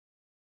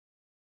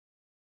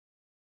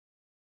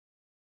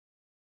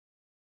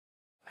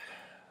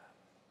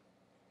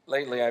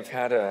Lately, I've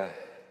had a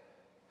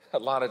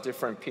lot of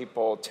different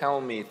people tell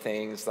me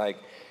things like,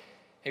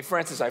 "Hey,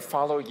 Francis, I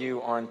follow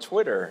you on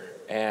Twitter,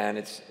 and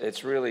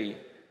it's really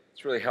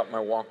helped my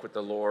walk with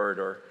the Lord."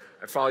 Or,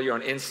 "I follow you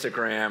on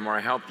Instagram," or, "I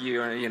help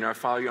you, I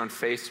follow you on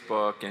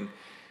Facebook," and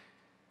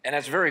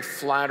that's very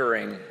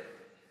flattering.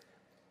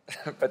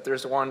 But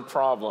there's one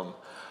problem: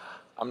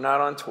 I'm not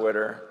on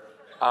Twitter,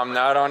 I'm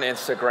not on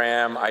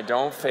Instagram, I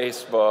don't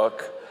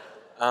Facebook.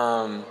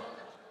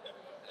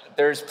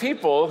 There's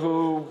people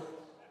who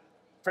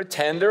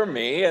pretend they're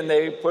me, and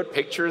they put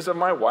pictures of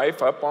my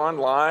wife up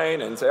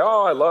online and say,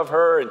 "Oh, I love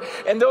her,"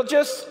 and they'll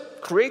just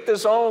create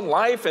this own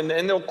life, and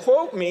they'll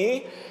quote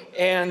me,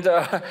 and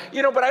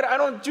but I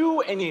don't do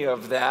any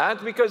of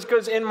that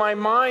because in my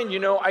mind,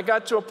 I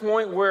got to a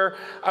point where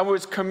I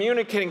was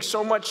communicating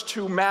so much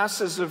to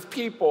masses of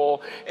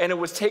people, and it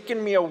was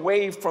taking me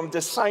away from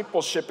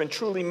discipleship and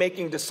truly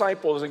making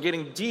disciples and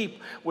getting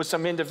deep with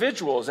some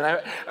individuals.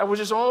 And I was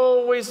just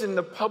always in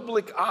the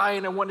public eye,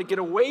 and I wanted to get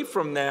away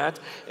from that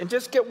and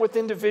just get with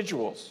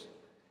individuals.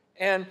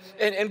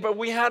 But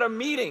we had a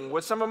meeting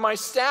with some of my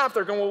staff.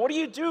 They're going, "Well, what do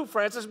you do,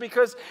 Francis?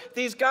 Because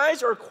these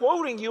guys are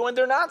quoting you, and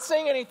they're not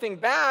saying anything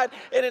bad,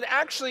 and it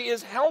actually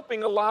is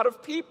helping a lot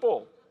of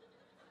people."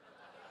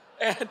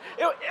 And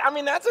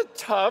that's a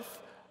tough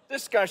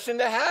discussion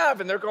to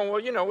have. And they're going,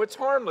 "Well, it's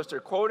harmless. They're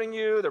quoting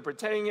you. They're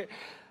pretending it."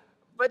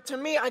 But to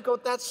me, I go,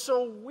 that's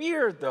so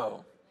weird,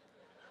 though.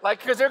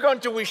 Because they're going,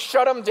 do we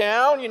shut them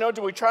down?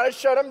 Do we try to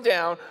shut them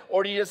down?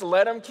 Or do you just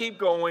let them keep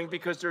going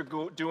because they're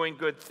doing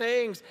good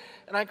things?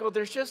 And I go,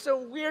 there's just a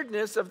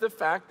weirdness of the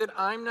fact that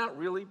I'm not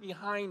really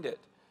behind it.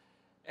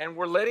 And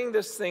we're letting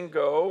this thing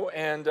go.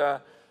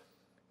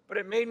 But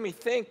it made me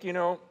think,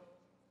 I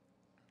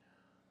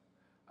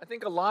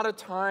think a lot of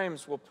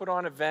times we'll put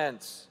on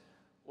events,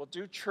 we'll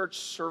do church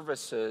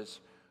services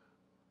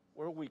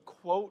where we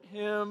quote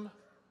him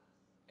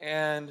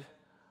and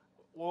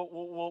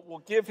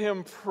We'll give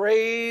him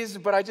praise,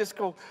 but I just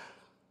go,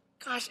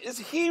 gosh, is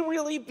he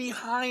really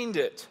behind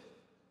it?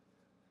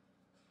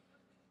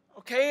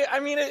 Okay,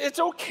 it's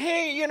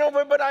okay,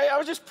 but I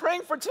was just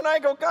praying for tonight. I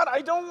go, God,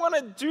 I don't want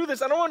to do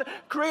this. I don't want to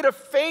create a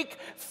fake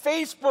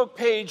Facebook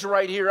page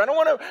right here. I don't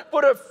want to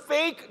put a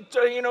fake,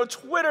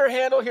 Twitter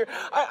handle here.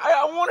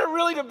 I want it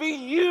really to be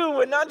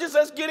you and not just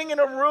us getting in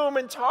a room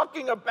and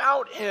talking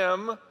about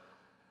him.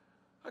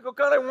 I go,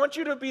 God, I want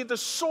you to be the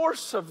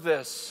source of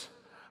this.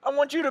 I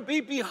want you to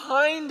be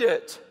behind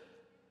it.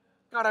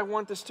 God, I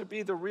want this to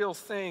be the real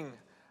thing.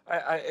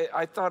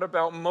 I thought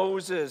about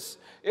Moses.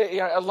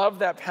 I love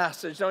that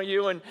passage, don't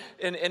you?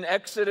 In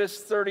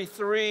Exodus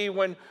 33,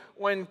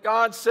 when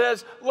God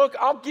says, "Look,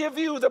 I'll give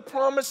you the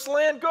promised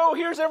land. Go,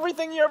 here's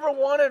everything you ever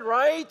wanted,"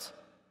 right?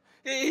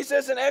 He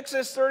says in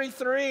Exodus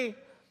 33,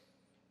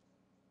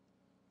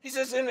 he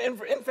says,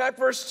 in fact,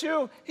 verse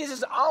 2, he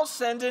says, "I'll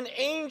send an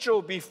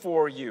angel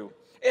before you.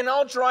 And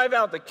I'll drive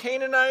out the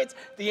Canaanites,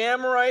 the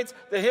Amorites,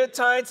 the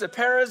Hittites, the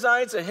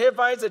Perizzites, the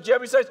Hivites, the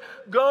Jebusites.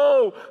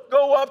 Go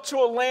up to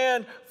a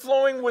land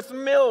flowing with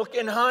milk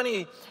and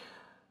honey.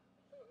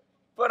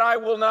 But I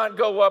will not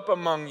go up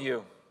among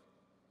you,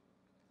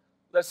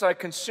 lest I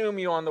consume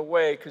you on the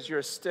way, because you're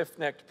a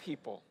stiff-necked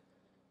people."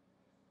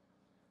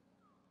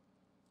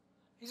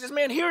 He says,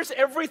 man, here's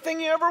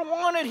everything you ever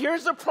wanted.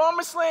 Here's the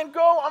promised land.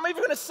 Go. I'm even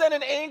going to send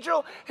an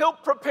angel. He'll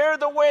prepare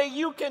the way.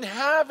 You can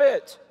have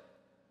it.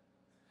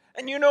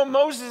 And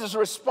Moses'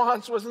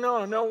 response was,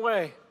 no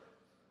way.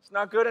 It's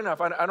not good enough.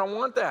 I don't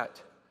want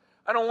that.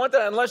 I don't want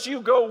that unless you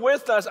go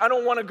with us. I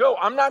don't want to go.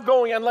 I'm not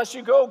going unless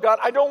you go, God.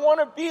 I don't want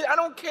to be. I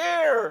don't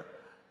care.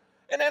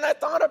 And then I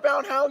thought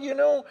about how,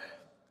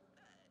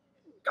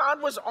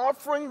 God was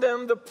offering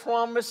them the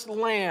promised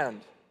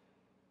land.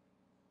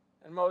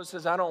 And Moses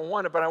says, I don't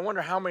want it, but I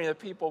wonder how many of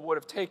the people would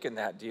have taken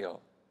that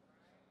deal.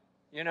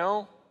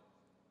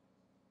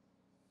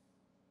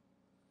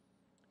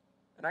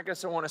 And I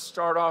guess I want to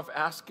start off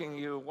asking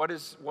you, what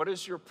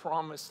is your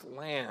promised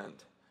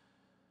land?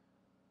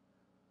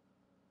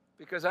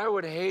 Because I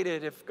would hate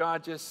it if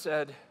God just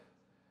said,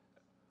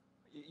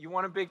 "You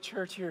want a big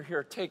church?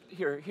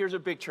 Here's a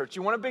big church.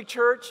 You want a big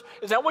church?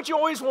 Is that what you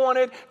always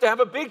wanted, to have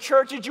a big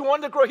church? Did you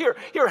want to grow? Here,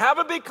 have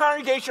a big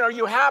congregation. Are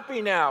you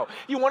happy now?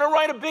 You want to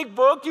write a big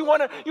book? You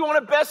want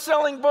a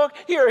best-selling book?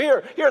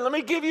 Here, let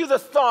me give you the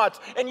thoughts,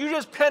 and you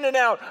just pen it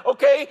out,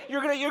 okay?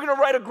 You're gonna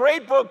write a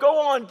great book.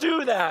 Go on,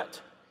 do that."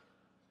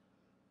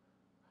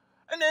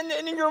 And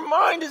then in your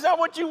mind, is that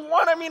what you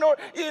want? Or,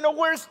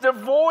 where it's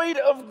devoid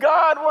of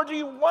God, or do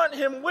you want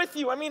him with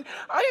you?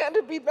 I had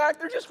to be back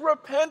there just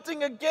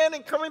repenting again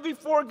and coming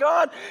before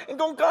God and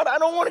going, God, I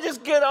don't want to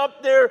just get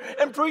up there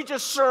and preach a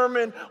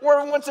sermon where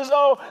everyone says,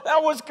 "Oh,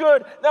 that was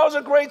good. That was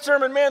a great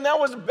sermon. Man, that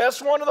was the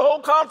best one of the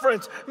whole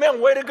conference. Man,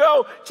 way to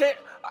go."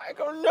 I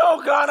go,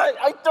 no, God,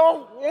 I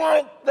don't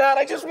want that.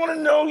 I just want to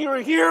know you're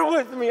here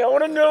with me. I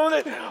want to know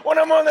that when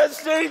I'm on that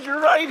stage, you're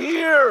right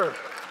here.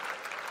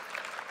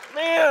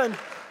 Man,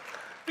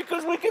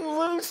 because we can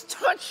lose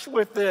touch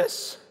with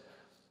this.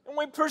 And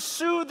we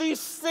pursue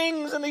these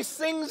things and these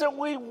things that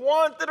we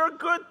want that are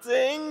good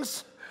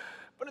things.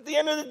 But at the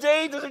end of the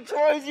day, does it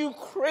drive you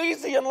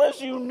crazy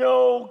unless you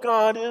know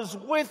God is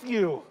with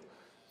you?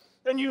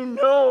 And you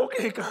know,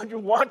 okay, God, you're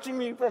watching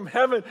me from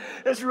heaven.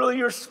 It's really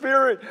your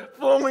spirit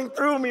flowing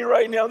through me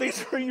right now.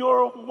 These are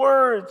your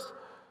words.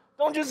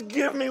 Don't just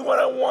give me what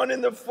I want in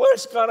the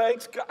flesh, God.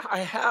 I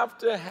have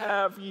to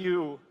have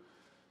you.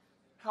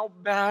 How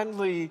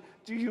badly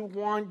do you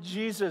want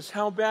Jesus?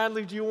 How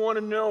badly do you want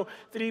to know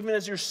that even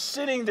as you're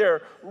sitting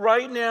there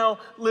right now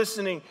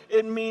listening,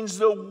 it means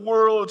the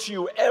world to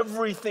you,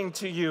 everything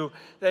to you,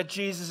 that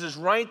Jesus is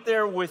right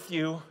there with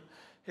you.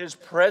 His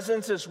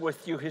presence is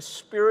with you. His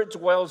spirit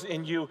dwells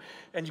in you.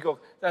 And you go,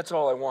 that's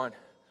all I want.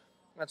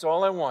 That's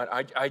all I want.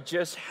 I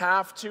just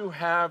have to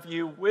have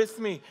you with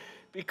me,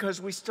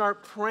 because we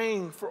start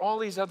praying for all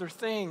these other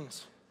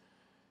things.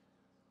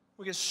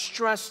 We get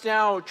stressed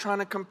out trying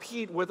to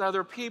compete with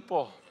other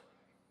people.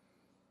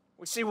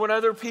 We see what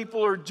other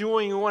people are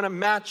doing. We want to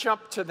match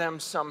up to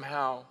them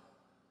somehow.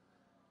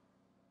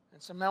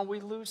 And somehow we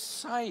lose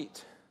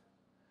sight.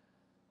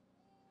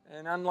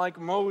 And unlike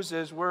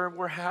Moses,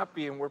 we're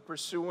happy and we're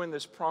pursuing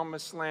this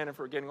promised land and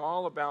forgetting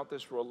all about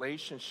this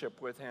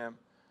relationship with him.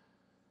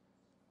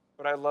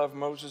 But I love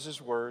Moses'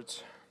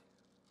 words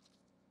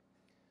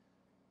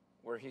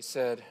where he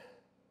said,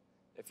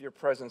 if your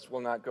presence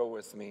will not go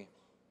with me,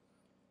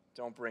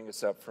 don't bring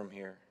us up from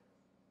here.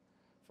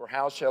 For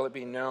how shall it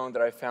be known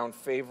that I found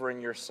favor in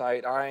your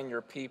sight, I and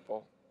your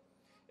people?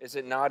 Is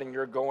it not in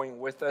your going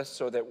with us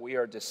so that we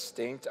are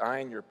distinct, I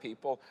and your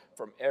people,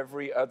 from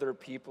every other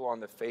people on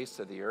the face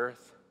of the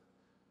earth?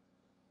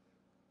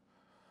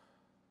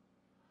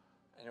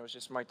 And it was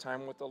just my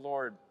time with the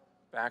Lord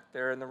back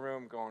there in the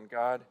room going,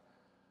 God,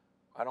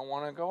 I don't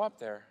want to go up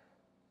there.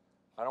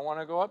 I don't want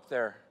to go up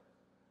there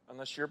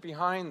unless you're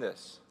behind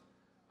this.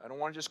 I don't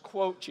want to just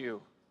quote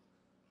you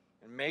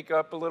and make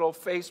up a little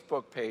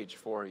Facebook page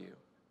for you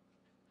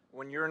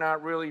when you're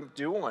not really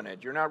doing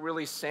it. You're not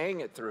really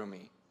saying it through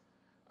me.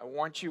 I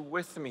want you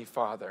with me,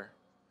 Father.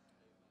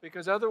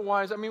 Because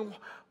otherwise,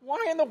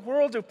 why in the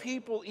world do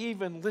people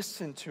even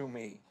listen to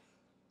me?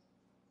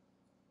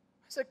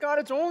 I said, God,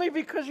 it's only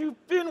because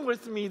you've been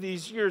with me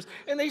these years.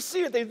 And they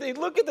see it. They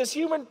look at this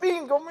human being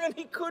and go, man,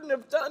 he couldn't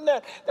have done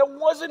that. That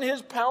wasn't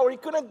his power. He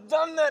couldn't have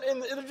done that.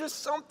 And there's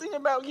just something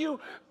about you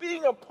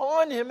being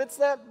upon him. It's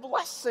that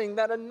blessing,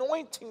 that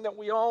anointing that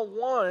we all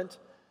want.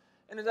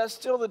 And is that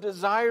still the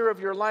desire of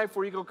your life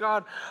where you go,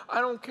 God,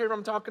 I don't care if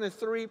I'm talking to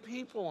 3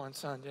 people on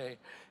Sunday.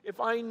 If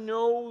I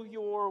know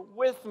you're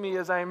with me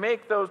as I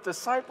make those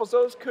disciples,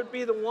 those could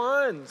be the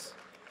ones.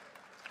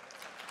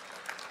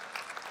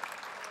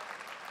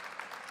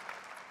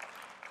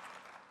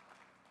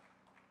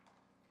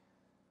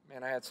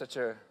 Man, I had such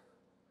a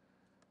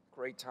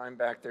great time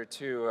back there,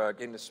 too,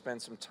 getting to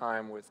spend some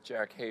time with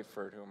Jack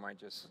Hayford, whom I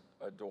just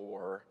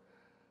adore.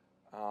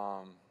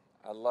 I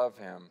love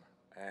him,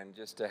 and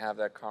just to have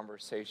that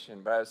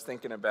conversation. But I was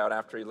thinking about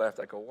after he left,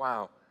 I go,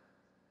 wow,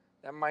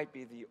 that might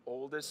be the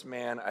oldest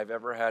man I've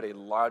ever had a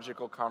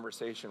logical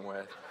conversation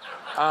with.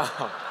 That's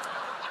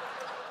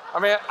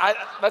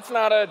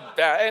not a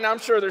bad, and I'm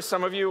sure there's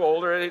some of you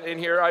older in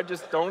here, I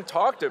just don't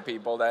talk to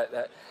people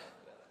but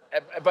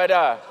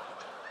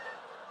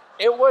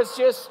it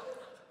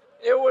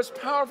was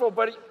powerful,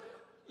 but,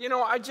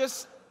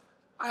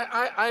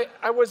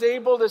 I was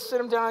able to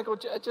sit him down and go,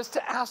 just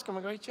to ask him,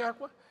 I go, hey, Jack,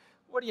 what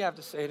do you have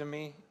to say to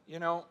me?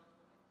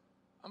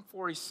 I'm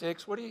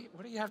 46. What do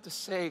you have to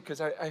say?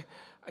 Because I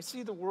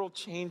see the world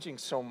changing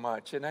so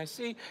much, and I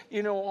see,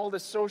 all the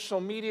social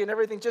media and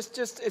everything.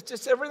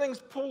 It's everything's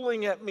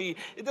pulling at me.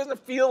 It doesn't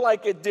feel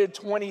like it did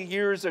 20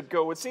 years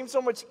ago. It seems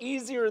so much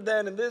easier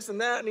then, and this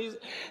and that.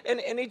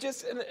 And he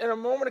just, in a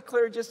moment of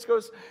clarity, just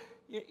goes,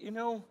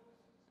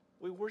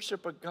 we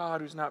worship a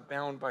God who's not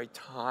bound by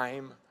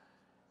time,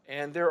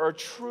 and there are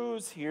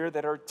truths here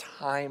that are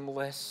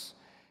timeless.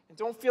 And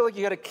don't feel like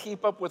you got to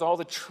keep up with all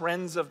the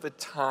trends of the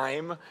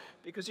time,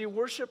 because you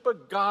worship a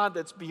God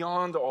that's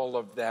beyond all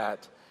of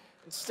that.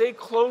 And stay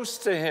close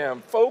to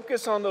him.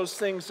 Focus on those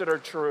things that are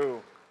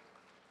true.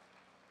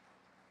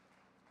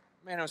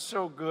 Man, it was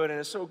so good, and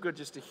it's so good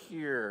just to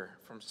hear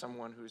from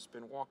someone who's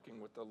been walking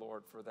with the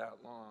Lord for that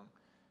long.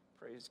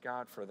 Praise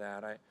God for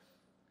that. I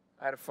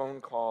had a phone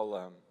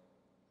call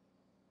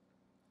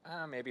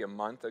maybe a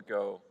month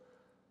ago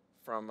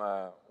from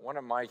one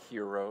of my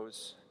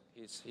heroes.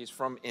 He's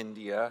from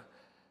India,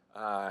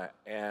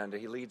 and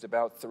he leads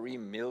about 3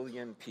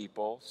 million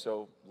people,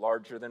 so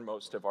larger than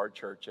most of our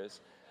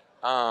churches.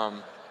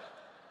 But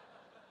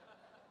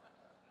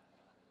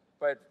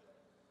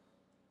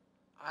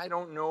I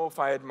don't know if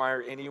I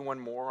admire anyone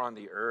more on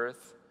the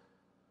earth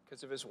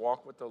because of his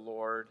walk with the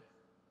Lord.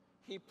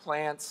 He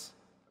plants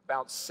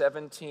about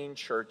 17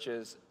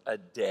 churches a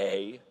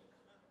day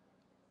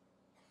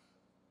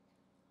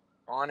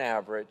on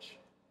average.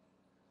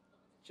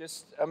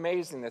 Just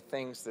amazing the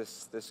things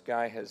this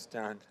guy has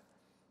done.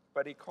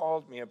 But he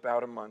called me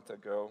about a month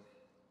ago,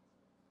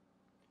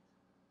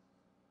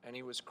 and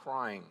he was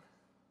crying.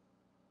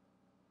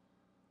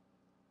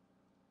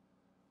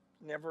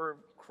 Never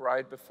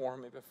cried before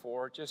me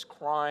before, just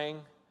crying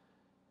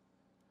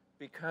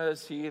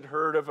because he had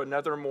heard of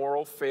another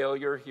moral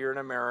failure here in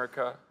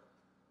America,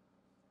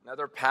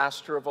 another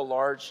pastor of a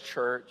large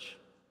church,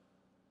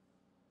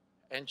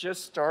 and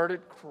just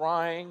started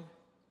crying.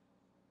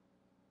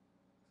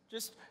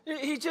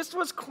 He just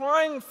was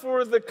crying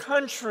for the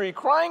country,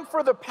 crying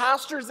for the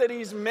pastors that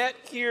he's met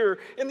here,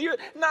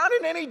 not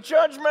in any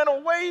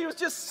judgmental way. He was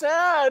just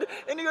sad.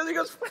 And he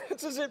goes,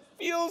 Francis, it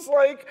feels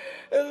like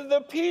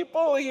the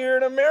people here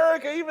in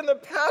America, even the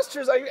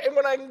pastors, and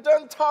when I'm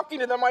done talking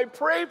to them, I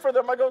pray for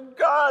them. I go,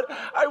 God,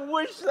 I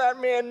wish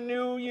that man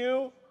knew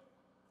you.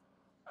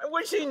 I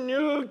wish he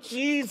knew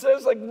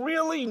Jesus, like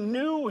really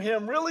knew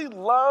him, really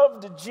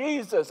loved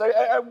Jesus.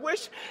 I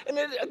wish, and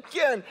then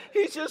again,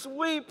 he's just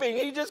weeping.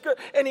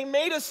 And he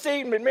made a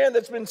statement, man,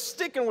 that's been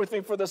sticking with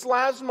me for this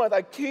last month.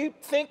 I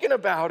keep thinking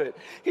about it.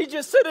 He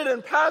just said it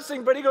in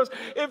passing, but he goes,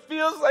 it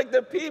feels like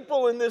the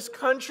people in this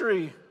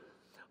country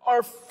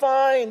are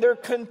fine, they're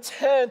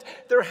content,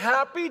 they're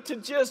happy to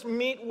just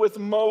meet with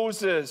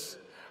Moses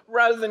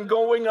rather than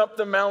going up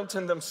the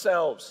mountain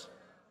themselves.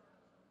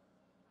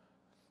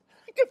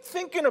 I kept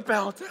thinking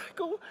about that. I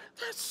go,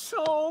 that's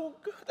so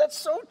good. That's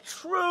so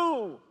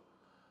true.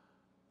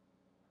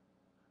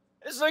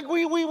 It's like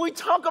we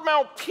talk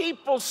about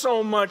people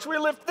so much. We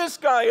lift this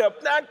guy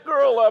up, that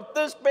girl up,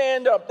 this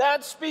band up,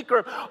 that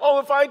speaker.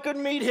 Oh, if I could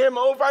meet him.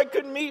 Oh, if I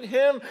could meet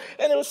him.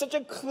 And it was such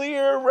a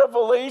clear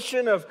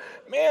revelation of,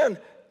 man,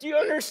 do you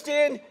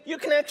understand? You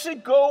can actually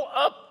go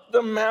up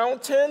the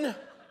mountain.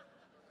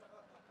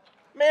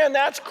 Man,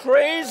 that's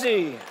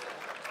crazy.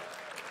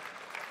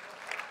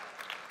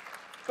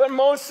 But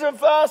most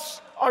of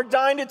us are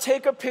dying to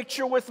take a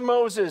picture with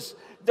Moses,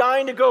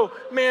 dying to go,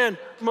 man,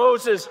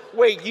 Moses,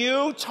 wait,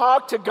 you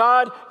talked to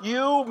God,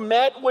 you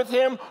met with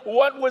him,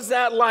 what was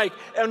that like?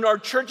 And our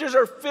churches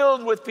are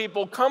filled with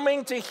people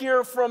coming to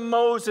hear from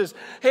Moses.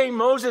 Hey,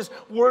 Moses,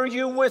 were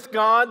you with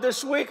God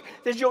this week?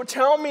 Did you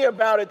tell me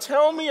about it?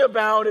 Tell me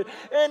about it.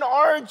 And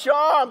our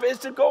job is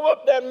to go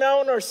up that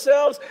mountain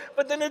ourselves,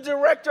 but then to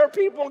direct our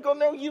people and go,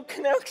 no, you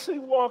can actually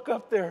walk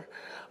up there.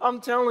 I'm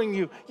telling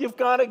you, you've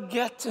got to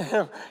get to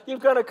him.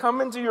 You've got to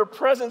come into your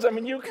presence. I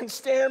mean, you can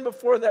stand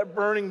before that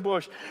burning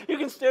bush. You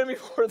can stand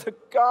before the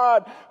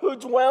God who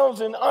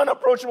dwells in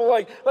unapproachable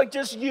light, like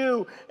just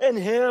you and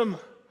him.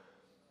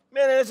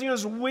 Man, as he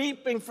was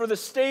weeping for the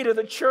state of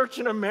the church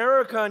in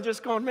America and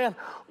just going, man,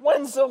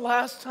 when's the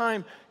last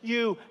time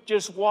you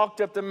just walked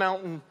up the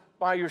mountain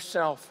by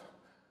yourself?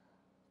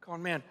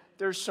 Going, man,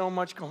 there's so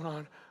much going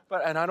on,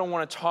 and I don't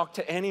want to talk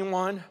to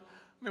anyone.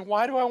 I mean,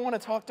 why do I want to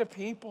talk to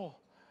people?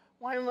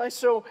 Why am I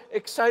so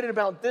excited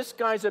about this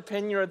guy's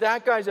opinion or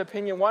that guy's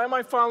opinion? Why am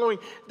I following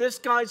this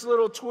guy's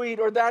little tweet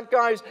or that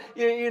guy's,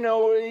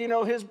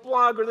 his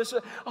blog or this?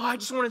 Oh, I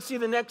just want to see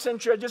the next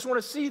entry. I just want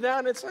to see that.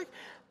 And it's like,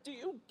 do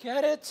you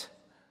get it?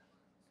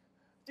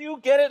 Do you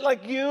get it?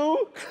 Like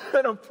you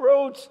can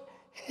approach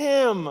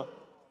him.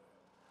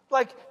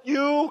 Like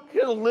you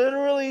can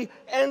literally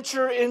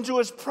enter into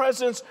his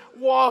presence,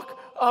 walk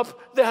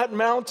up that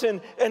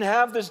mountain and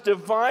have this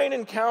divine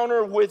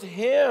encounter with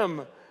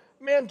him.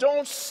 Man,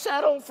 don't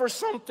settle for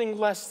something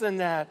less than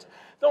that.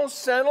 Don't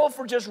settle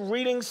for just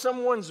reading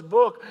someone's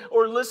book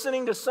or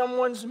listening to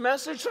someone's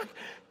message. Like,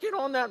 get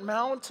on that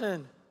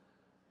mountain.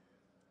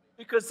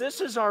 Because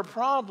this is our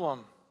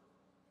problem.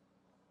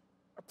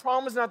 Our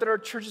problem is not that our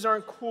churches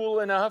aren't cool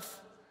enough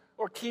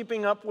or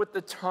keeping up with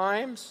the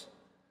times.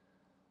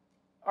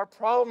 Our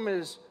problem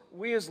is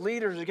we as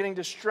leaders are getting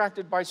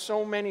distracted by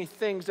so many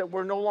things that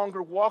we're no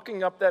longer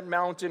walking up that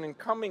mountain and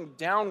coming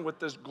down with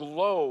this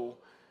glow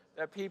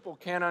that people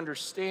can't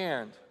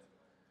understand.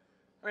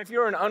 I mean, if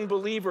you're an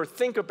unbeliever,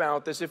 think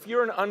about this. If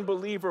you're an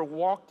unbeliever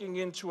walking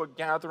into a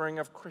gathering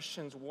of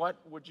Christians, what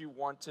would you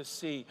want to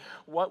see?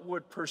 What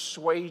would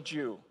persuade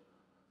you?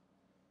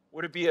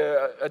 Would it be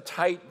a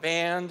tight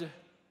band,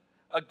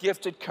 a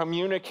gifted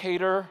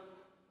communicator?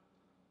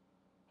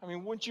 I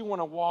mean, wouldn't you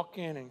want to walk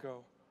in and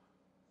go,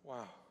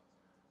 wow,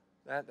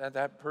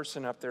 that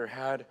person up there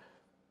had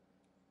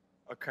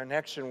a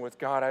connection with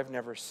God I've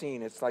never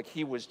seen. It's like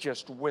he was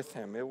just with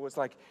him. It was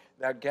like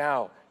that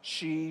gal,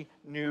 she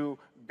knew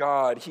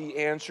God. He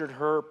answered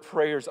her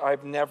prayers.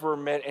 I've never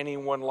met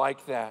anyone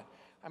like that.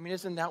 I mean,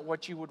 isn't that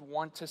what you would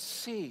want to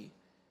see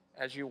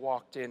as you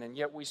walked in? And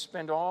yet we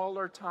spend all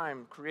our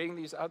time creating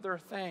these other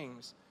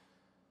things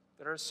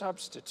that are a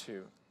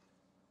substitute.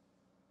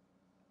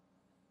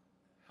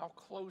 How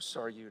close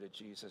are you to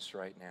Jesus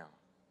right now?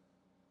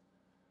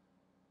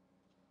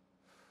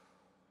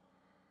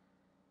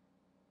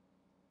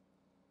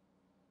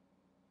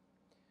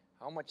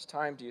 How much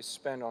time do you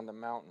spend on the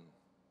mountain?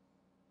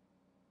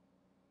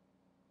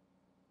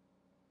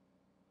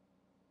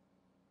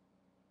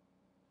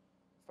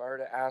 If I were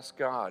to ask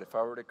God, if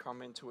I were to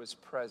come into his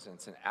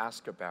presence and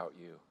ask about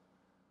you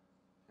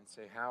and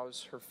say,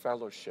 how's her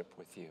fellowship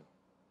with you?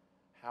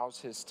 How's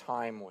his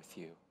time with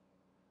you?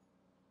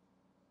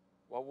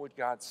 What would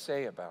God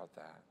say about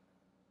that?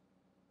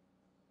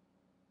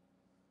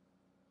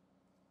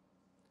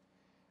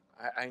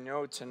 I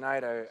know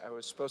tonight I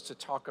was supposed to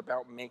talk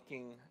about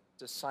making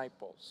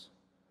disciples.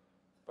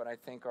 but I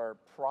think our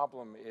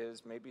problem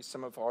is maybe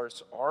some of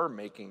us are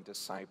making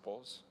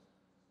disciples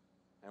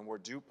and we're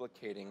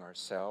duplicating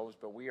ourselves,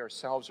 but we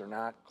ourselves are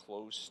not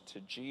close to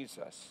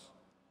Jesus.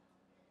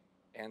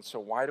 And so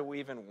why do we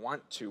even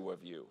want two of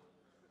you?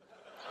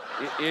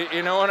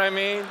 You know what I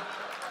mean?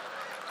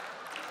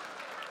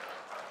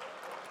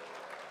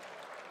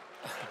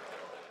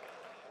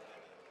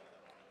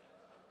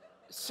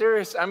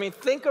 Serious, I mean,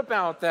 think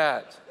about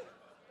that.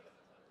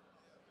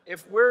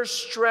 If we're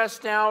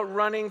stressed out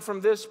running from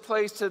this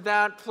place to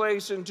that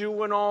place and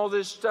doing all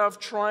this stuff,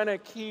 trying to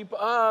keep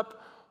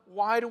up,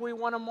 why do we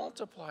want to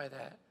multiply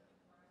that?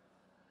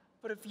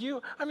 But if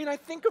I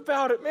think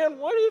about it, man,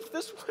 what if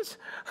this was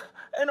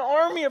an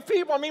army of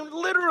people? I mean,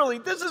 literally,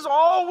 this is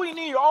all we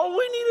need. All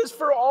we need is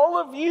for all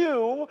of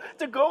you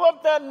to go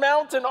up that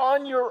mountain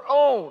on your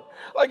own.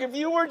 Like if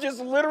you were just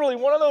literally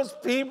one of those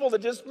people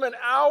that just spent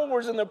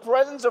hours in the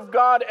presence of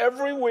God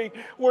every week,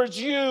 where it's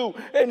you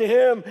and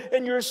him,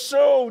 and you're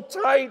so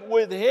tight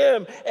with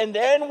him, and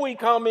then we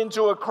come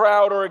into a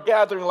crowd or a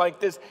gathering like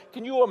this.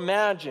 Can you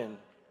imagine?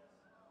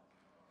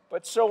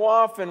 But so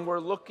often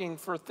we're looking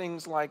for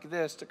things like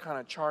this to kind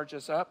of charge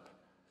us up,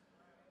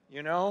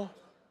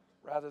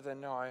 rather than,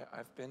 no,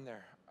 I've been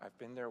there. I've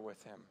been there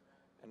with him.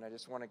 And I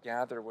just want to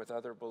gather with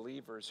other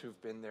believers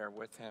who've been there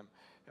with him.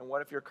 And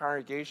what if your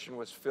congregation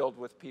was filled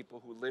with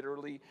people who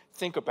literally,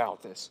 think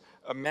about this.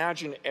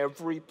 Imagine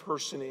every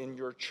person in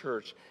your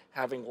church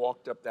having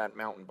walked up that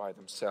mountain by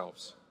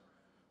themselves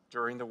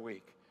during the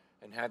week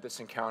and had this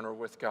encounter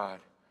with God,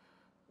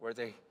 where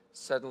they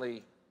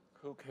suddenly,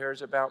 who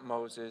cares about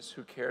Moses?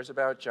 Who cares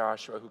about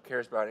Joshua? Who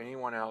cares about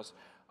anyone else?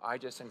 I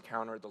just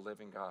encountered the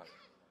living God.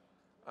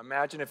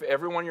 Imagine if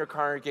everyone in your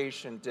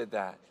congregation did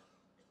that.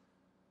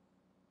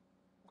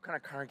 What kind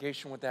of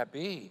congregation would that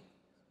be?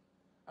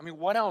 I mean,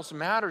 what else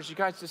matters? You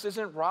guys, this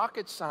isn't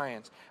rocket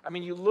science. I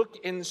mean, you look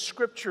in the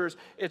scriptures,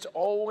 it's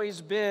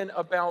always been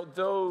about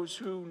those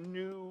who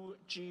knew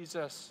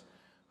Jesus,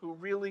 who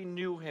really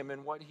knew him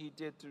and what he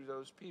did through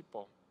those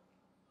people.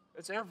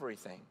 It's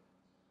everything.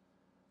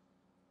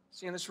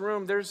 See, in this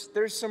room, there's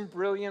some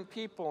brilliant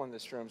people in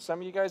this room.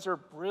 Some of you guys are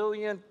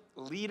brilliant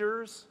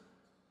leaders,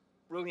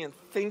 brilliant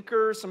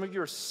thinkers. Some of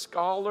you are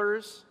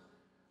scholars.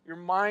 Your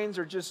minds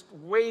are just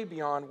way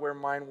beyond where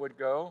mine would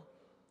go.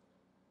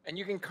 And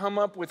you can come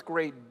up with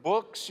great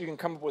books. You can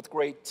come up with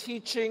great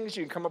teachings.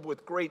 You can come up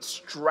with great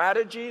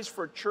strategies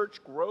for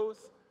church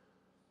growth.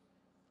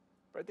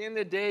 But at the end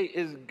of the day,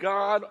 is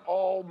God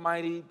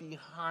Almighty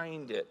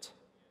behind it?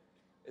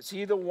 Is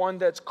he the one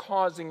that's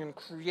causing and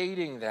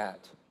creating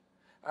that?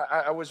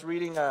 I was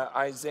reading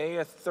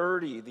Isaiah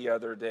 30 the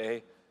other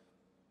day.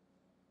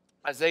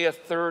 Isaiah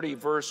 30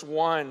 verse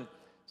 1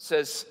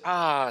 says,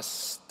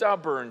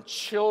 stubborn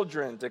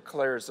children,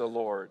 declares the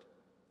Lord,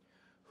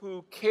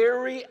 who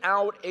carry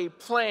out a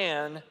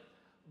plan,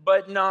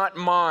 but not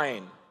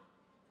mine,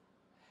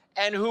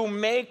 and who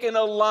make an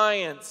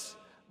alliance,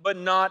 but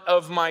not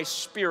of my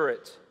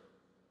spirit,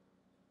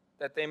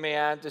 that they may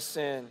add to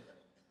sin,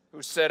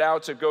 who set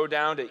out to go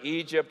down to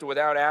Egypt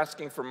without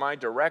asking for my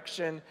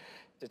direction,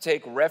 to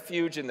take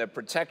refuge in the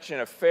protection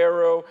of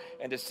Pharaoh,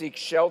 and to seek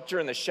shelter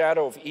in the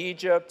shadow of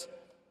Egypt.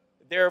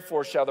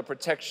 Therefore shall the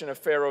protection of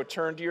Pharaoh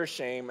turn to your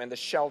shame, and the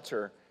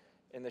shelter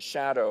in the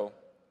shadow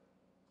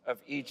of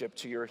Egypt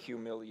to your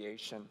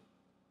humiliation.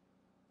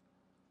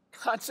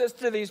 God says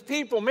to these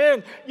people,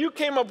 man, you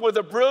came up with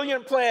a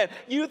brilliant plan.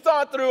 You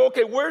thought through,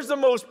 okay, where's the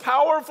most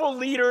powerful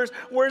leaders?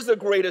 Where's the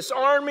greatest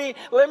army?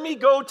 Let me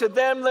go to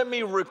them. Let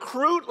me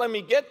recruit. Let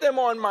me get them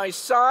on my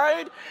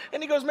side.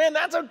 And he goes, man,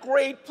 that's a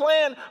great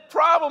plan.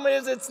 Problem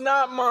is, it's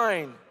not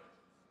mine.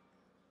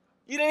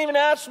 You didn't even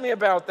ask me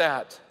about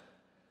that.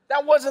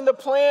 That wasn't the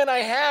plan I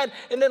had.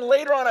 And then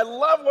later on, I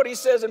love what he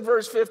says in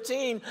verse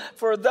 15.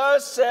 For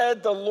thus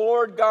said the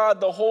Lord God,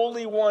 the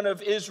Holy One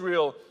of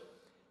Israel,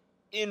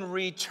 in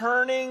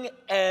returning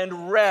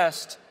and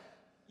rest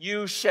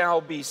you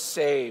shall be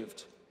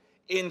saved.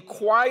 In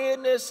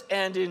quietness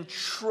and in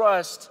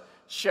trust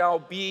shall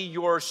be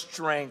your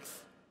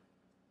strength.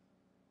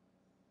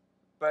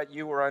 But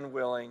you were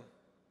unwilling,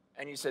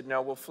 and you said,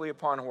 no, we'll flee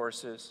upon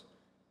horses.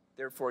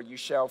 Therefore you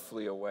shall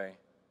flee away.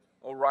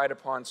 We'll ride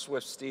upon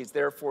swift steeds.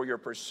 Therefore your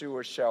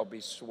pursuers shall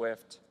be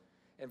swift.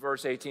 In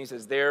verse 18 it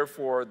says,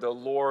 therefore the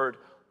Lord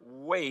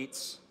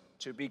waits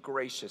to be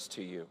gracious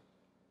to you,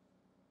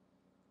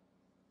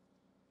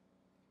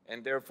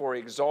 and therefore he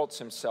exalts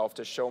himself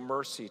to show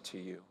mercy to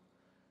you.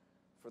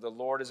 For the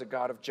Lord is a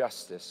God of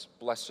justice.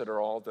 Blessed are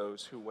all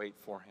those who wait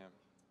for him.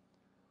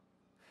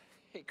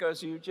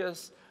 Because you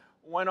just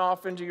went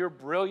off into your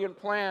brilliant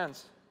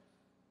plans.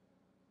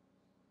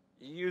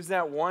 You use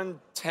that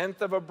 1/10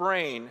 of a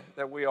brain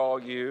that we all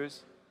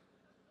use,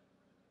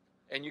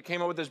 and you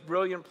came up with this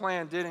brilliant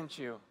plan, didn't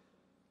you?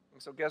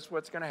 And so guess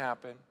what's going to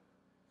happen?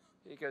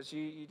 Because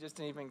you just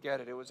didn't even get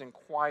it. It was in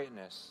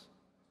quietness.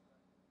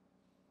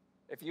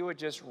 If you had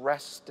just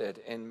rested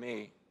in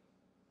me,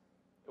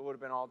 it would have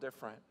been all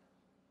different.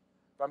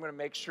 But I'm going to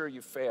make sure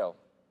you fail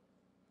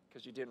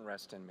because you didn't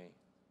rest in me.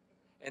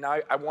 And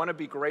I want to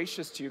be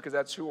gracious to you because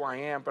that's who I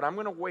am, but I'm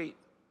going to wait.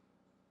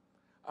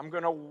 I'm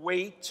going to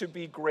wait to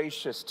be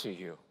gracious to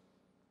you.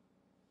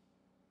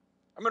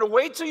 I'm going to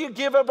wait till you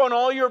give up on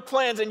all your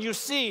plans and you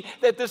see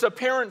that this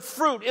apparent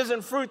fruit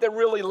isn't fruit that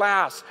really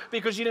lasts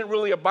because you didn't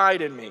really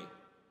abide in me.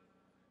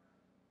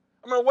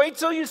 I'm going to wait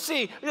till you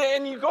see,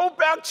 and you go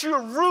back to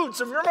your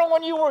roots. Remember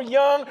when you were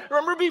young?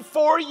 Remember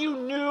before you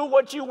knew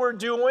what you were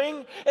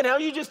doing and how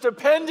you just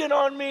depended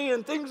on me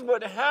and things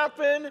would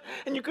happen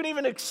and you couldn't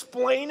even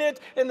explain it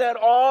in that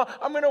awe?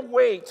 I'm going to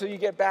wait till you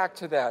get back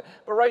to that.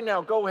 But right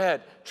now, go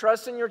ahead.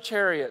 Trust in your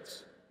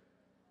chariots.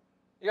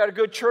 You got a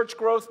good church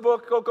growth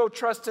book? Go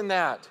trust in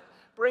that.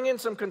 Bring in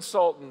some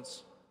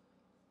consultants.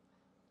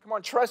 Come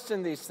on, trust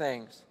in these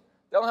things.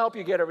 They'll help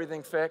you get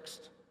everything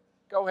fixed.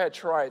 Go ahead,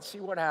 try it. See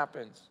what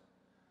happens.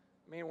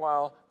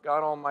 Meanwhile,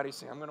 God Almighty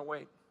saying, I'm going to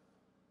wait.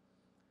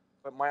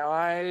 But my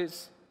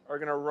eyes are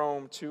going to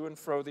roam to and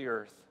fro the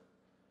earth.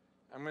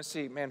 I'm going to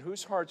see, man,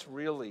 whose heart's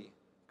really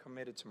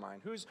committed to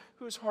mine?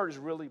 Whose heart is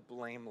really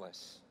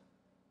blameless?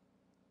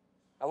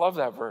 I love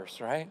that verse,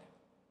 right?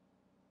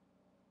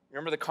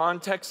 Remember the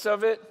context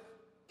of it?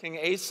 King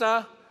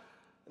Asa,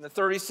 in the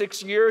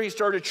 36th year, he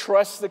started to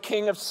trust the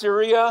king of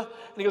Syria.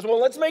 And he goes,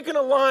 well, let's make an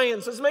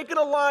alliance. Let's make an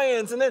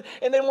alliance. And then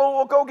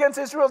we'll go against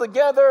Israel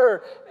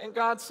together. And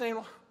God's saying,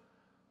 well,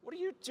 what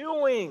are you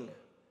doing?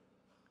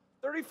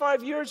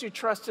 35 years you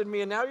trusted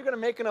me, and now you're going to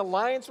make an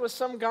alliance with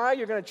some guy?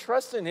 You're going to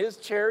trust in his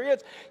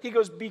chariots? He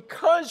goes,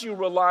 because you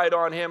relied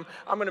on him,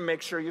 I'm going to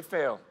make sure you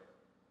fail.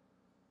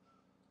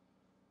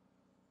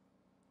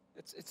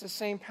 It's the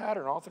same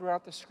pattern all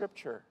throughout the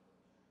Scripture.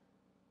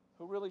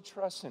 Who really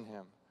trusts in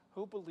him?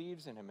 Who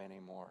believes in him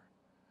anymore?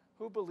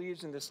 Who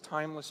believes in this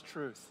timeless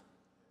truth?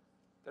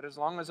 That as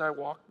long as I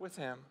walk with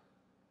him,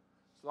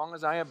 as long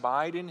as I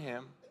abide in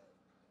him,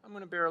 I'm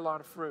going to bear a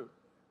lot of fruit.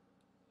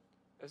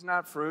 It's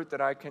not fruit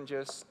that I can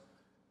just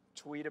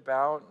tweet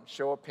about,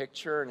 show a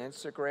picture on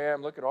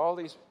Instagram, look at all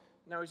these.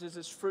 No, he says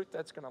it's fruit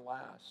that's going to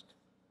last.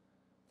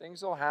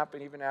 Things will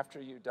happen even after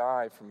you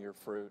die from your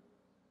fruit.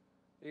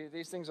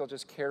 These things will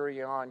just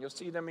carry on. You'll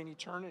see them in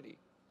eternity.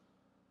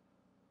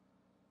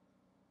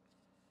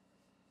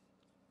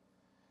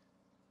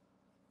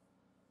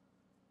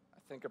 I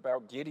think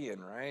about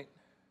Gideon, right?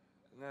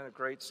 Isn't that a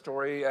great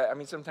story? I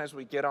mean, sometimes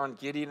we get on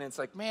Gideon and it's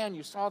like, man,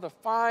 you saw the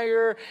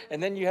fire,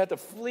 and then you had the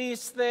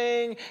fleece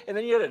thing, and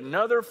then you had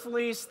another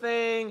fleece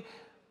thing.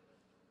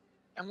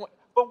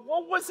 But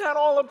what was that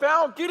all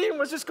about? Gideon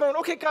was just going,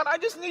 okay, God, I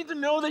just need to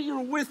know that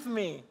you're with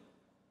me.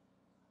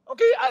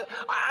 Okay,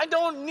 I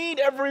don't need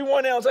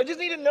everyone else. I just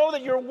need to know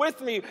that you're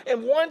with me.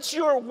 And once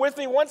you're with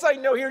me, once I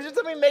know here, just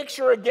let me make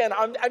sure again.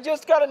 I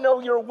just got to know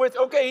you're with.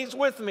 Okay, he's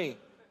with me.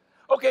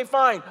 Okay,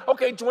 fine.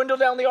 Okay, dwindle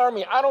down the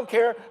army. I don't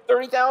care.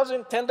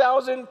 30,000,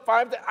 10,000,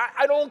 5,000.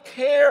 I don't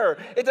care.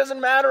 It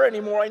doesn't matter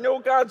anymore. I know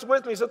God's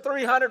with me. So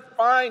 300,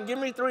 fine. Give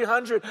me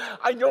 300.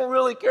 I don't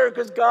really care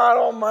because God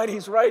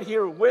Almighty's right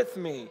here with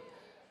me.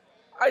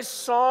 I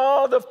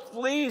saw the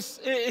fleece.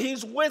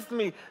 He's with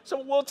me.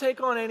 So we'll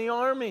take on any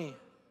army.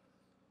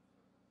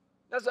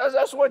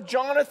 That's what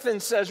Jonathan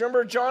says.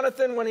 Remember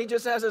Jonathan when he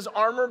just has his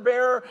armor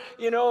bearer,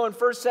 in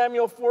 1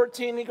 Samuel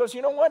 14, he goes,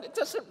 you know what? It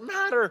doesn't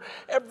matter.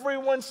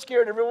 Everyone's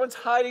scared. Everyone's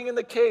hiding in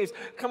the caves.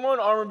 Come on,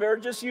 armor bearer,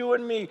 just you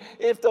and me.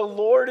 If the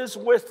Lord is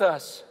with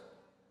us,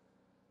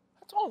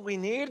 that's all we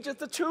need, just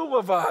the two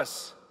of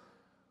us.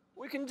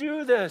 We can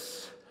do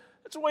this.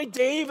 That's the way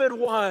David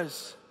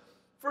was.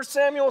 1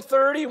 Samuel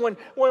 30, when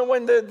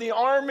the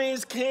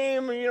armies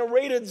came,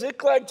 raided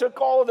Ziklag,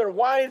 took all of their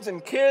wives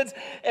and kids,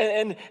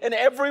 and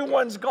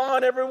everyone's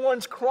gone,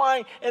 everyone's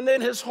crying, and then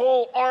his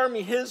whole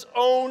army, his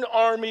own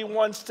army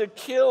wants to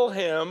kill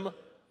him.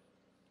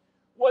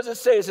 What does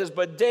it say? It says,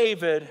 but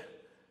David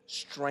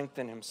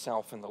strengthened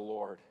himself in the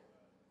Lord.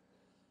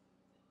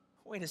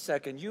 Wait a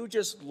second, you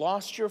just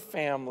lost your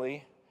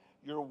family,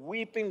 you're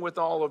weeping with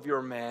all of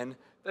your men,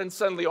 then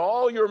suddenly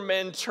all your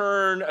men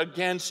turn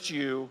against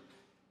you.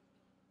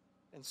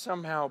 And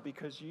somehow,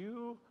 because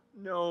you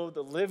know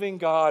the living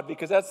God,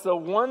 because that's the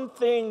one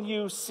thing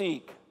you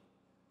seek,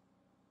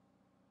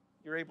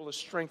 you're able to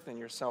strengthen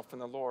yourself in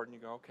the Lord. And you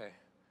go, okay,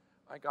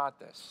 I got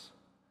this.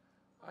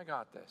 I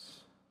got this.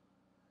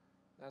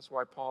 That's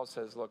why Paul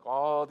says, look,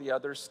 all the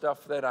other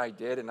stuff that I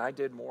did, and I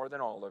did more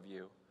than all of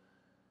you,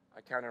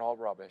 I count it all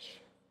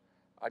rubbish.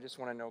 I just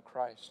want to know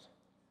Christ.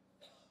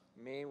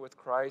 Me with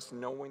Christ,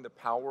 knowing the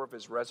power of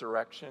his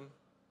resurrection.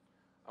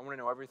 I want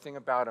to know everything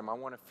about him. I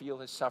want to feel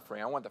his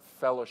suffering. I want the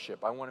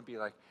fellowship. I want to be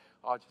like,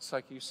 oh, just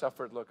like you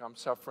suffered, look, I'm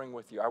suffering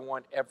with you. I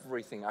want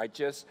everything. I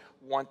just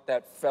want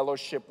that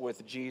fellowship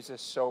with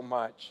Jesus so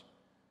much.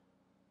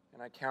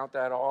 And I count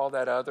that all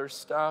that other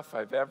stuff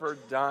I've ever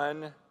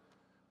done,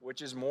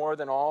 which is more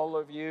than all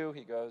of you.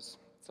 He goes,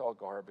 it's all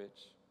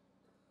garbage.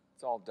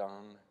 It's all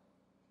dung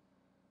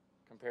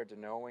compared to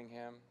knowing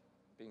him,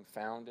 being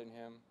found in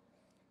him.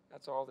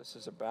 That's all this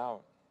is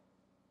about.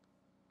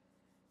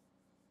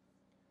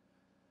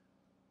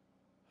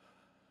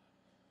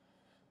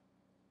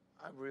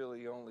 I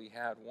really only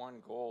had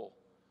one goal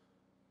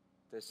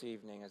this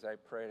evening as I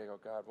prayed. I go,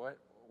 God,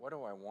 what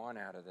do I want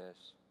out of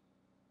this?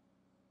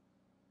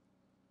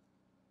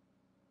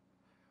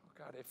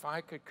 God, if I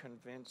could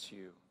convince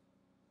you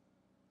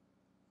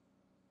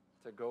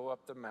to go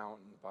up the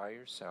mountain by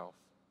yourself,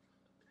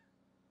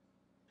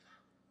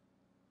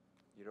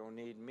 you don't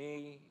need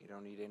me, you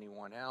don't need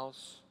anyone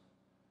else.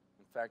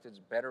 In fact, it's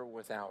better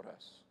without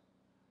us.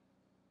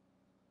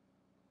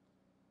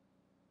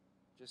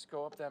 Just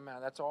go up that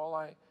mountain. That's all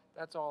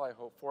I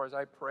hope for as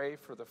I pray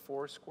for the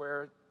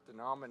Foursquare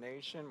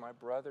denomination, my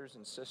brothers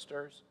and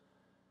sisters.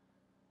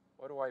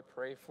 What do I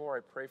pray for?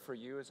 I pray for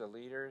you as a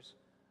leaders.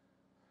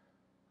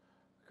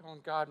 Oh,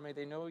 God, may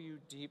they know you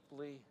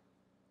deeply.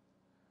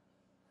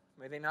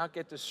 May they not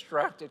get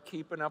distracted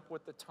keeping up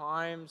with the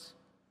times.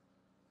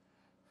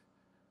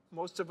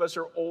 Most of us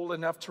are old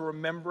enough to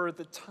remember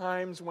the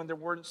times when there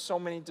weren't so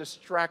many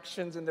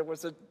distractions and there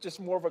was just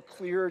more of a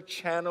clear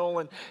channel.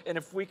 And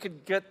if we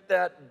could get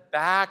that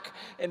back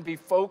and be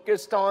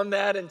focused on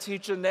that and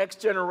teach the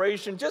next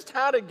generation just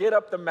how to get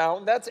up the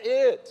mountain, that's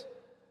it.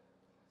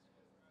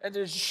 And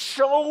to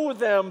show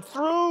them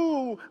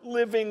through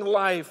living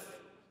life,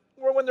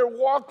 where when they're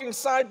walking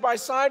side by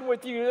side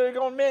with you, they're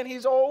going, man,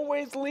 he's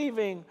always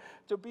leaving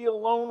to be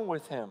alone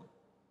with him.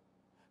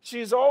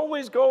 She's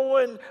always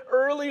going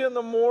early in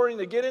the morning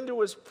to get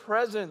into his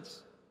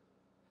presence.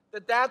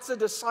 That's a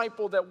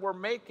disciple that we're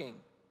making.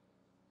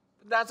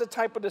 That's a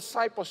type of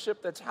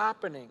discipleship that's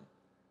happening.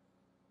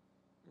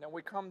 Now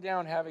we come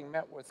down having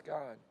met with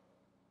God.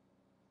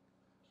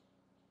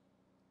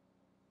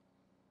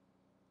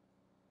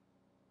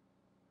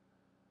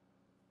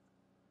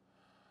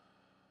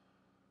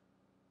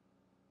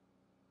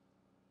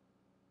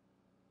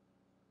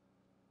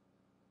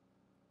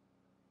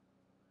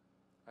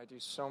 I do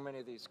so many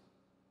of these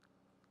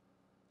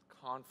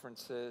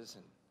conferences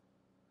and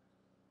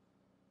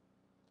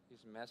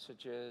these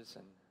messages,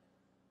 and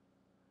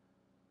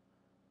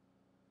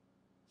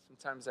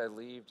sometimes I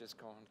leave just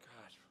going,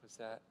 gosh, was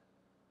that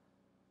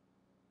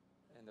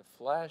in the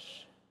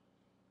flesh?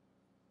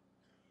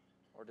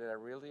 Or did I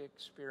really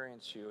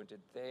experience you? And did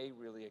they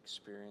really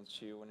experience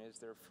you? And is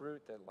there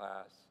fruit that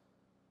lasts?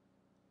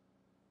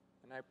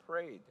 And I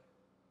prayed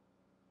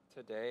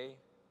today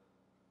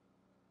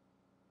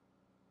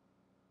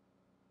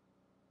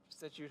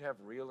that you'd have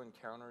real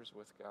encounters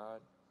with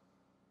God,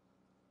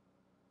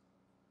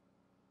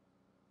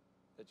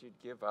 that you'd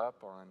give up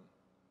on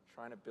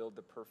trying to build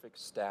the perfect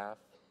staff,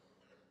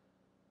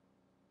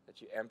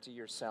 that you empty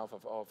yourself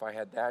of, oh, if I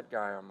had that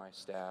guy on my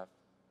staff,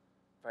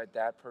 if I had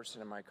that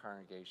person in my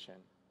congregation,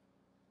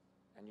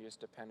 and you just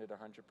depended 100%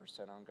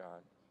 on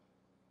God.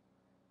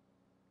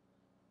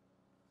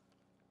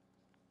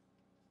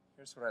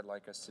 Here's what I'd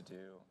like us to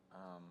do.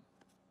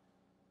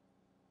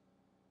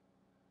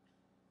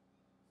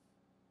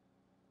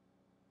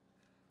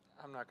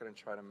 I'm not going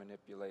to try to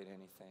manipulate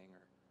anything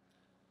or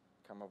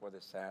come up with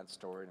a sad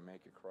story to make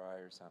you cry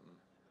or something.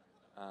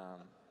 I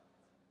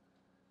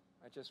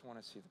just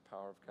want to see the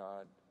power of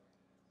God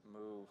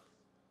move.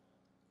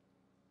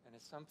 And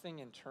it's something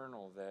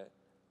internal that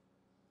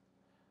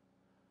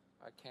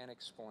I can't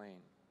explain.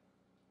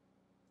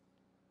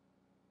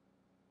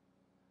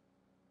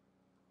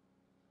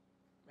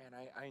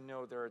 Man, I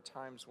know there are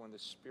times when the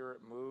Spirit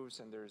moves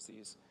and there's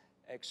these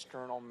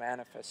external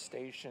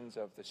manifestations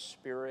of the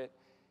Spirit.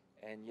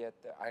 And yet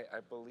I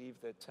believe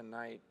that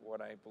tonight what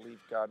I believe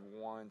God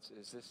wants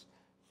is this,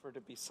 for it to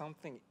be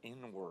something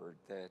inward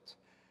that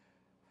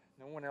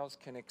no one else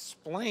can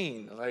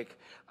explain. Like,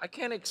 I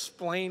can't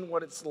explain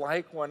what it's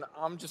like when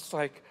I'm just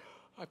like,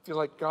 I feel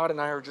like God and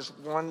I are just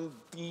one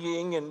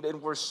being and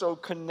we're so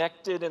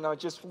connected, and I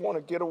just want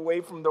to get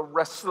away from the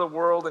rest of the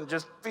world and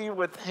just be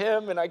with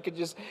him. And I could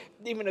just,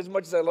 even as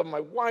much as I love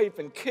my wife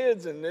and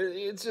kids, and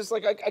it's just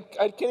like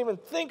I can't even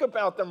think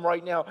about them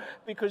right now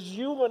because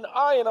you and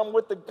I'm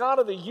with the God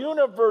of the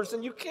universe,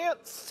 and you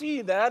can't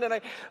see that. And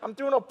I'm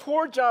doing a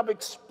poor job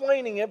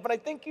explaining it, but I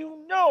think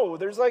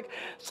there's like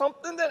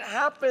something that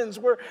happens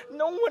where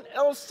no one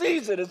else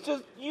sees it. It's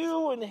just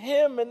you and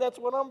him, and that's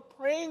what I'm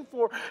praying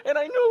for. And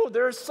I know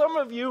there's some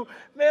of you,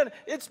 man,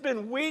 it's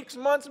been weeks,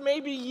 months,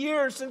 maybe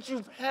years since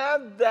you've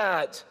had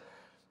that.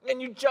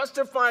 And you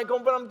justify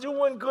going, but I'm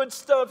doing good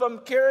stuff. I'm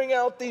carrying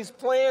out these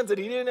plans that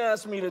he didn't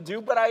ask me to do,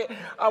 but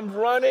I'm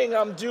running,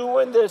 I'm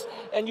doing this.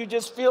 And you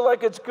just feel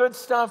like it's good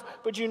stuff,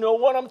 but you know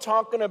what I'm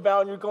talking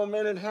about. And you're going,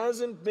 man, it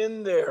hasn't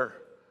been there.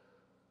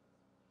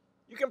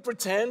 You can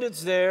pretend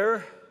it's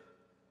there.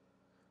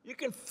 You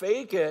can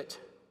fake it.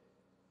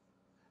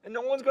 And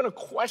no one's going to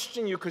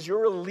question you because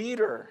you're a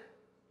leader.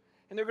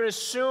 And they're going to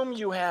assume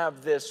you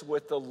have this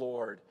with the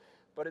Lord,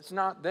 but it's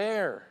not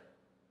there.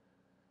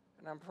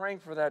 And I'm praying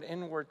for that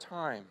inward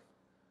time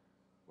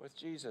with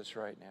Jesus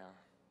right now.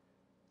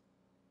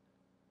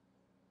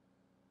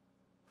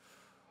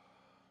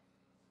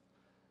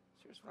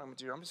 So here's what I'm going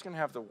to do. I'm just going to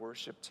have the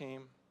worship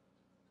team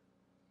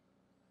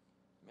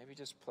maybe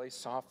just play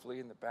softly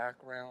in the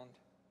background.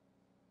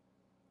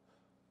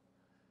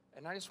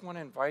 And I just want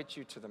to invite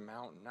you to the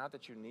mountain. Not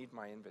that you need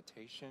my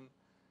invitation.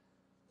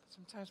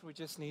 Sometimes we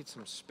just need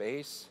some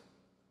space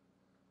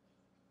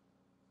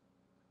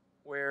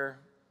where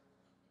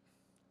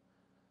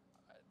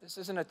this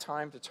isn't a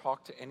time to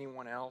talk to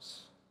anyone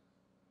else.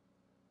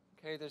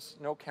 Okay, there's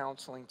no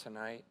counseling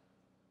tonight.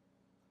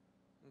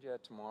 We'll do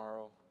that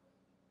tomorrow.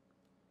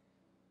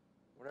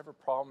 Whatever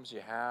problems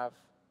you have,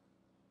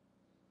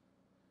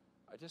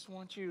 I just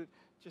want you to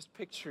just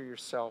picture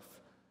yourself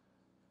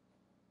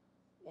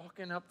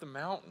walking up the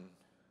mountain.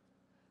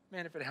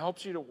 Man, if it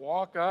helps you to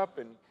walk up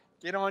and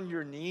get on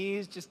your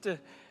knees just to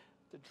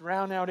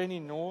drown out any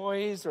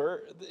noise,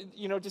 or,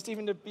 just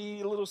even to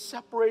be a little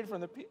separated from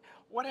the people,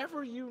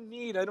 whatever you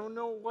need. I don't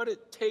know what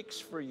it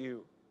takes for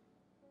you.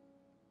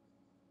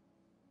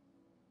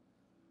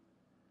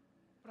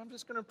 But I'm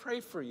just going to pray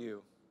for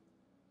you.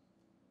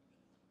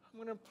 I'm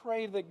going to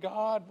pray that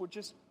God would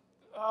just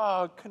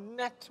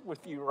connect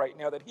with you right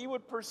now, that he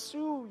would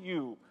pursue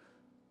you.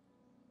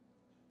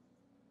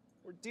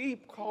 Where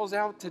deep calls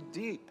out to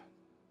deep.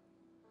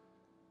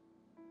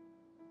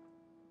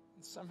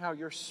 And somehow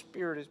your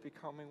spirit is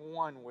becoming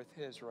one with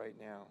his right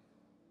now.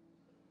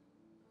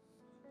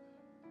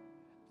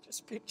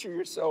 Just picture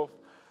yourself.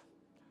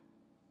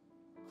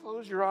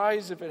 Close your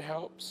eyes if it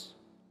helps.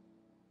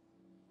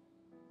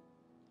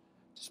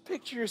 Just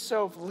picture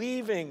yourself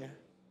leaving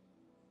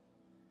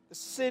the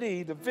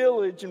city, the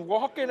village, and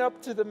walking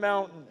up to the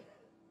mountain.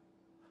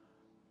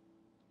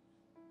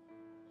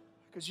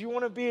 Because you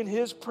want to be in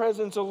his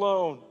presence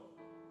alone.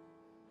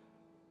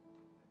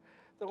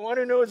 The one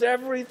who knows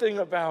everything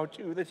about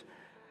you, that's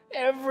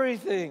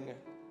everything.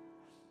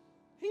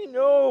 He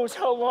knows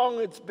how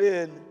long it's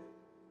been.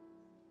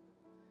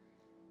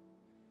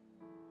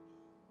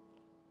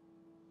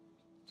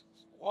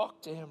 Just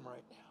walk to him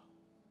right now.